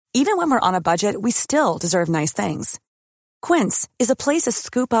Even when we're on a budget, we still deserve nice things. Quince is a place to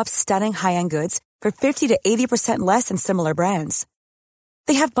scoop up stunning high-end goods for 50 to 80% less than similar brands.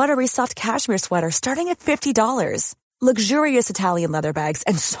 They have buttery soft cashmere sweaters starting at $50, luxurious Italian leather bags,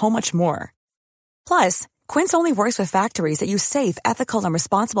 and so much more. Plus, Quince only works with factories that use safe, ethical, and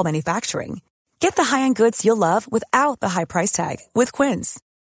responsible manufacturing. Get the high-end goods you'll love without the high price tag with Quince.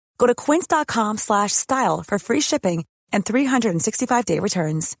 Go to quince.com/style for free shipping and 365-day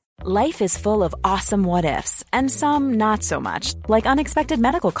returns. Life is full of awesome what-ifs, and some not so much, like unexpected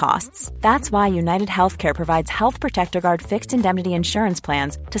medical costs. That's why United Healthcare provides Health Protector Guard fixed indemnity insurance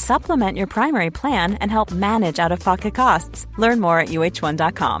plans to supplement your primary plan and help manage out-of-pocket costs. Learn more at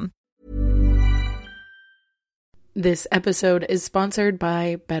uh1.com. This episode is sponsored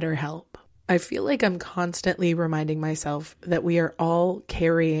by BetterHelp. I feel like I'm constantly reminding myself that we are all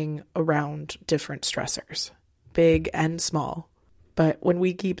carrying around different stressors, big and small. But when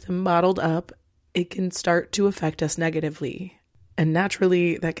we keep them bottled up, it can start to affect us negatively. And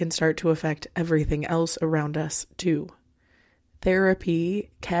naturally, that can start to affect everything else around us too. Therapy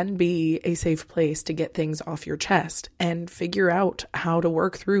can be a safe place to get things off your chest and figure out how to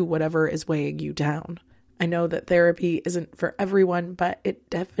work through whatever is weighing you down. I know that therapy isn't for everyone, but it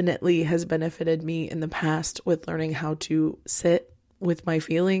definitely has benefited me in the past with learning how to sit with my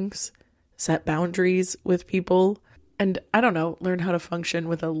feelings, set boundaries with people, and learn how to function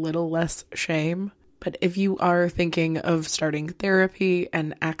with a little less shame. But if you are thinking of starting therapy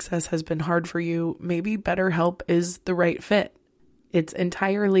and access has been hard for you, maybe BetterHelp is the right fit. It's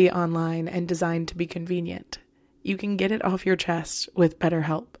entirely online and designed to be convenient. You can get it off your chest with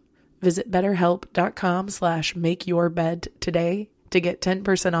BetterHelp. Visit betterhelp.com/makeyourbed today to get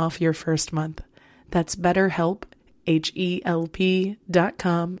 10% off your first month. That's BetterHelp,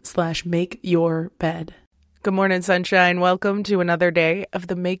 HELP.com/makeyourbed. Good morning, sunshine. Welcome to another day of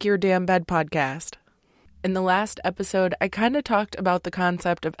the Make Your Damn Bed podcast. In the last episode, I kind of talked about the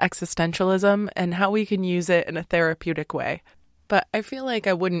concept of existentialism and how we can use it in a therapeutic way. But I feel like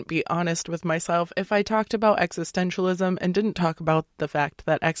I wouldn't be honest with myself if I talked about existentialism and didn't talk about the fact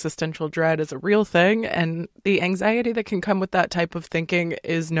that existential dread is a real thing and the anxiety that can come with that type of thinking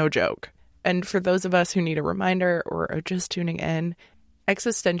is no joke. And for those of us who need a reminder or are just tuning in,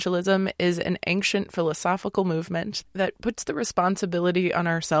 existentialism is an ancient philosophical movement that puts the responsibility on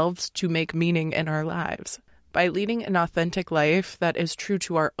ourselves to make meaning in our lives. By leading an authentic life that is true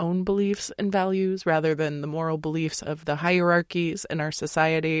to our own beliefs and values rather than the moral beliefs of the hierarchies in our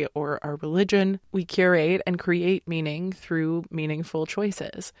society or our religion, we curate and create meaning through meaningful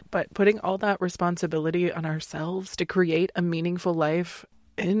choices. But putting all that responsibility on ourselves to create a meaningful life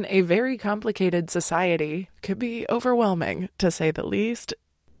in a very complicated society could be overwhelming, to say the least.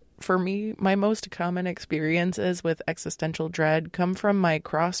 For me, my most common experiences with existential dread come from my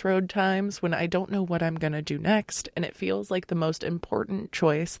crossroad times when I don't know what I'm going to do next, and it feels like the most important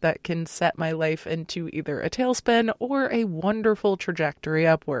choice that can set my life into either a tailspin or a wonderful trajectory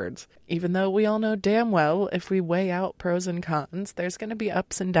upwards. Even though we all know damn well, if we weigh out pros and cons, there's going to be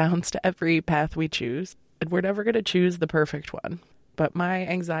ups and downs to every path we choose, and we're never going to choose the perfect one. But my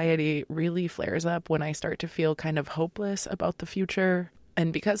anxiety really flares up when I start to feel kind of hopeless about the future.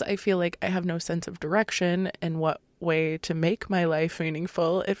 And because I feel like I have no sense of direction and what way to make my life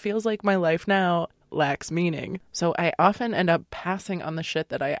meaningful, it feels like my life now lacks meaning. So I often end up passing on the shit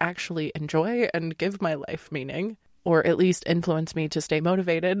that I actually enjoy and give my life meaning, or at least influence me to stay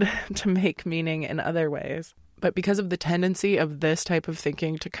motivated to make meaning in other ways. But because of the tendency of this type of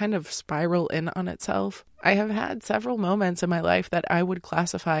thinking to kind of spiral in on itself, I have had several moments in my life that I would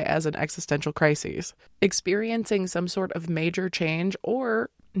classify as an existential crisis. Experiencing some sort of major change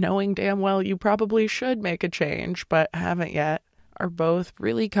or knowing damn well you probably should make a change but haven't yet are both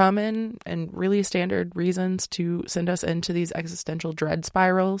really common and really standard reasons to send us into these existential dread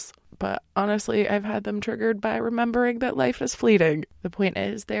spirals. But honestly, I've had them triggered by remembering that life is fleeting. The point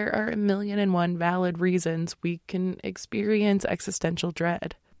is, there are 1,000,001 valid reasons we can experience existential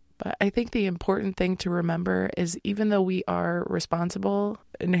dread. But I think the important thing to remember is even though we are responsible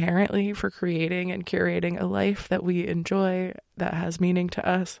inherently for creating and curating a life that we enjoy, that has meaning to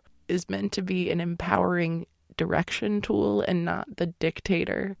us, is meant to be an empowering direction tool and not the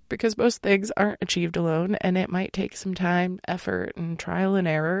dictator, because most things aren't achieved alone and it might take some time, effort, and trial and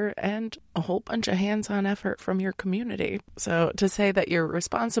error and a whole bunch of hands-on effort from your community. So to say that you're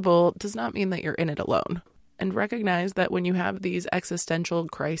responsible does not mean that you're in it alone. And recognize that when you have these existential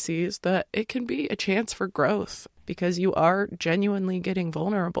crises, that it can be a chance for growth because you are genuinely getting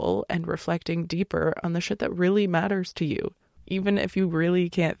vulnerable and reflecting deeper on the shit that really matters to you. Even if you really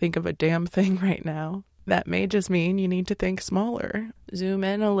can't think of a damn thing right now, That may just mean you need to think smaller. Zoom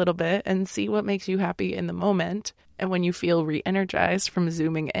in a little bit and see what makes you happy in the moment. And when you feel re-energized from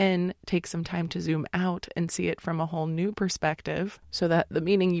zooming in, take some time to zoom out and see it from a whole new perspective so that the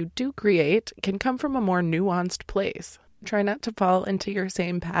meaning you do create can come from a more nuanced place. Try not to fall into your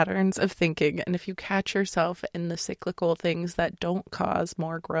same patterns of thinking, and if you catch yourself in the cyclical things that don't cause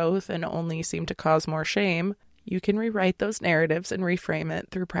more growth and only seem to cause more shame, you can rewrite those narratives and reframe it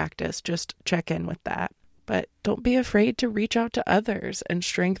through practice. Just check in with that. But don't be afraid to reach out to others and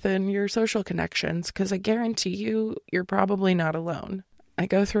strengthen your social connections, because I guarantee you, you're probably not alone. I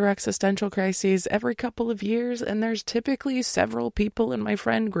go through existential crises every couple of years, and there's typically several people in my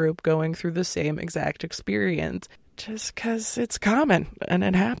friend group going through the same exact experience. Just because it's common and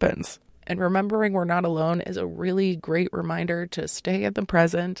it happens. And remembering we're not alone is a really great reminder to stay in the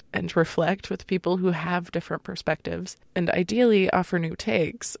present and reflect with people who have different perspectives, and ideally offer new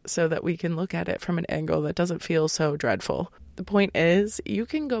takes so that we can look at it from an angle that doesn't feel so dreadful. The point is, you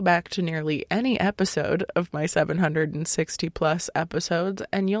can go back to nearly any episode of my 760 plus episodes,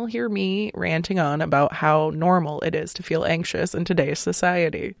 and you'll hear me ranting on about how normal it is to feel anxious in today's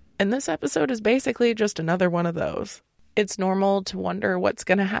society. And this episode is basically just another one of those. It's normal to wonder what's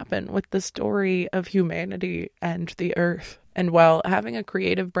going to happen with the story of humanity and the earth. And while having a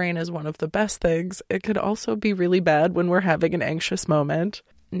creative brain is one of the best things, it could also be really bad when we're having an anxious moment.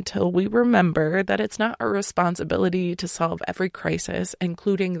 Until we remember that it's not our responsibility to solve every crisis,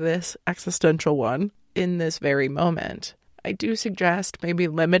 including this existential one, in this very moment. I do suggest maybe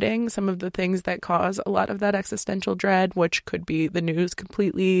limiting some of the things that cause a lot of that existential dread, which could be the news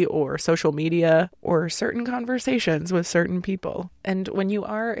completely, or social media, or certain conversations with certain people. And when you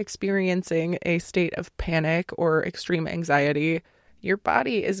are experiencing a state of panic or extreme anxiety, your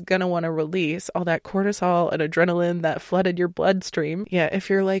body is going to want to release all that cortisol and adrenaline that flooded your bloodstream. Yeah, if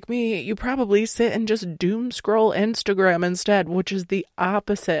you're like me, you probably sit and just doom scroll Instagram instead, which is the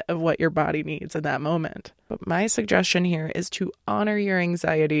opposite of what your body needs in that moment. But my suggestion here is to honor your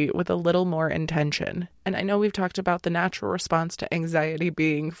anxiety with a little more intention. And I know we've talked about the natural response to anxiety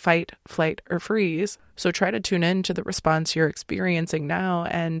being fight, flight, or freeze. So try to tune in to the response you're experiencing now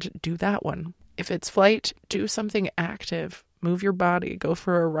and do that one. If it's flight, do something active. Move your body, go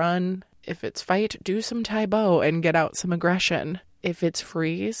for a run. If it's fight, do some Taibou and get out some aggression. If it's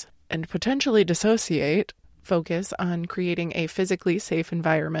freeze and potentially dissociate, focus on creating a physically safe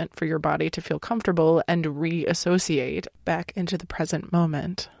environment for your body to feel comfortable and reassociate back into the present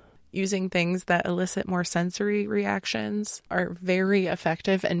moment. Using things that elicit more sensory reactions are very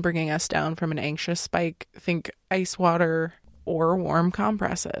effective in bringing us down from an anxious spike. Think ice water or warm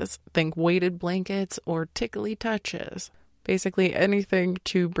compresses. Think weighted blankets or tickly touches. Basically anything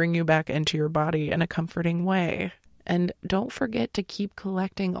to bring you back into your body in a comforting way. And don't forget to keep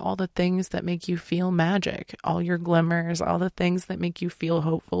collecting all the things that make you feel magic, all your glimmers, all the things that make you feel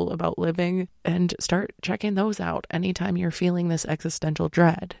hopeful about living, and start checking those out anytime you're feeling this existential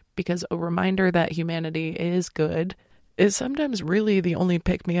dread. Because a reminder that humanity is good is sometimes really the only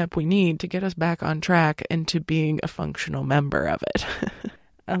pick-me-up we need to get us back on track into being a functional member of it.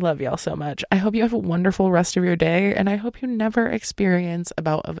 I love y'all so much. I hope you have a wonderful rest of your day, and I hope you never experience a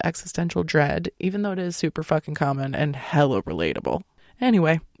bout of existential dread, even though it is super fucking common and hella relatable.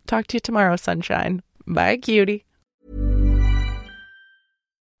 Anyway, talk to you tomorrow, sunshine. Bye, cutie.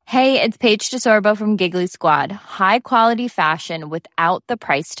 Hey, it's Paige DeSorbo from Giggly Squad. High quality fashion without the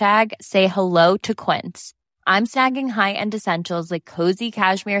price tag. Say hello to Quince. I'm snagging high-end essentials like cozy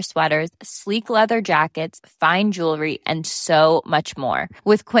cashmere sweaters, sleek leather jackets, fine jewelry, and so much more.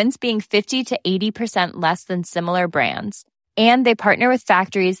 With Quince being 50 to 80% less than similar brands. And they partner with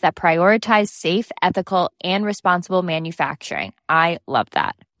factories that prioritize safe, ethical, and responsible manufacturing. I love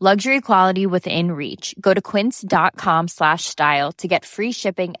that. Luxury quality within reach. Go to quince.com/style to get free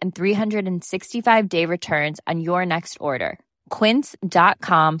shipping and 365-day returns on your next order.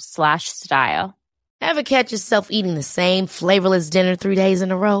 Quince.com/style. Ever catch yourself eating the same flavorless dinner 3 days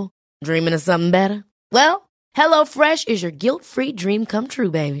in a row? Dreaming of something better? Well, HelloFresh is your guilt-free dream come true,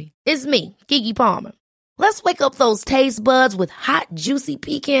 baby. It's me, Keke Palmer. Let's wake up those taste buds with hot, juicy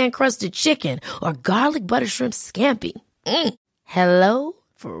pecan-crusted chicken or garlic butter shrimp scampi.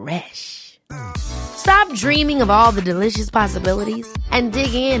 HelloFresh. Stop dreaming of all the delicious possibilities and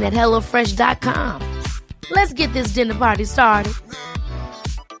dig in at HelloFresh.com. Let's get this dinner party started.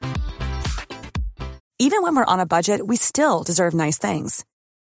 Even when we're on a budget, we still deserve nice things.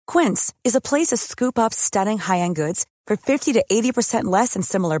 Quince is a place to scoop up stunning high-end goods for 50 to 80% less than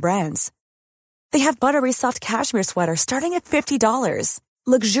similar brands. They have buttery soft cashmere sweaters starting at $50,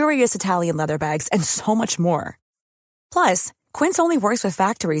 luxurious Italian leather bags, and so much more. Plus, Quince only works with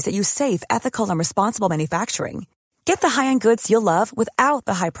factories that use safe, ethical, and responsible manufacturing. Get the high-end goods you'll love without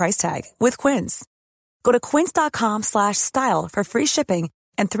the high price tag with Quince. Go to quince.com/style for free shipping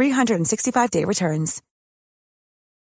and 365-day returns.